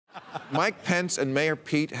Mike Pence and Mayor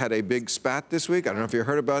Pete had a big spat this week. I don't know if you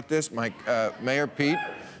heard about this. Mayor Pete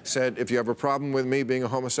said, if you have a problem with me being a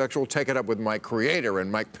homosexual, take it up with my creator.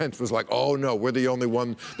 And Mike Pence was like, oh, no, we're the only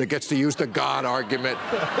one that gets to use the God argument.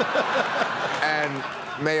 And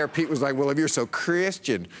Mayor Pete was like, well, if you're so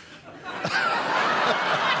Christian,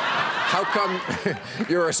 how come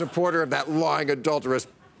you're a supporter of that lying, adulterous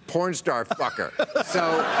porn star fucker?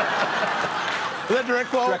 So... Is that direct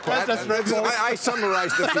quote? That's direct quote. I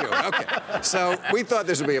summarized a few. Okay. So we thought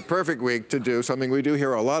this would be a perfect week to do something we do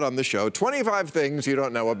here a lot on the show. 25 things you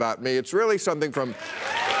don't know about me. It's really something from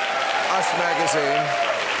Us Magazine.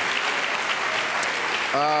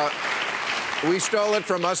 We stole it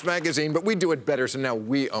from Us Magazine, but we do it better, so now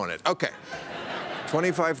we own it. Okay.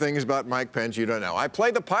 25 things about Mike Pence you don't know. I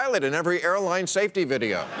play the pilot in every airline safety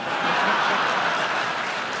video.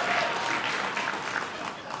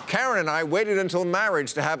 Karen and I waited until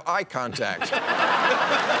marriage to have eye contact.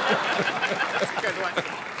 That's a good one.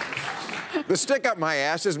 The stick up my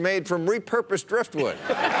ass is made from repurposed driftwood.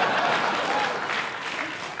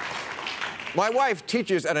 My wife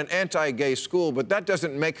teaches at an anti-gay school, but that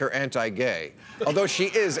doesn't make her anti-gay, although she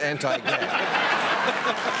is anti-gay.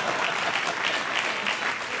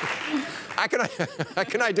 I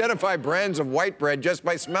can identify brands of white bread just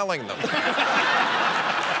by smelling them.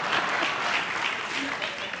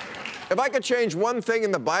 If I could change one thing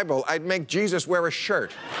in the Bible, I'd make Jesus wear a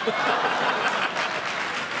shirt.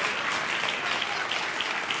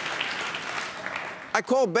 I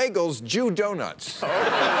call bagels Jew donuts. Don't go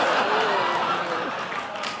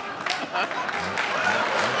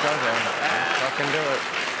there. Fucking do it.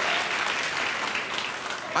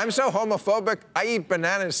 I'm so homophobic, I eat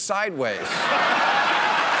bananas sideways.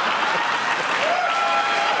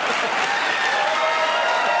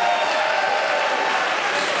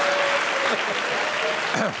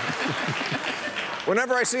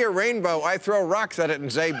 Whenever I see a rainbow, I throw rocks at it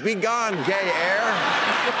and say, "Be gone, gay air."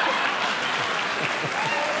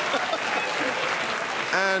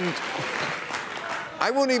 And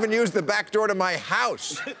I won't even use the back door to my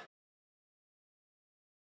house.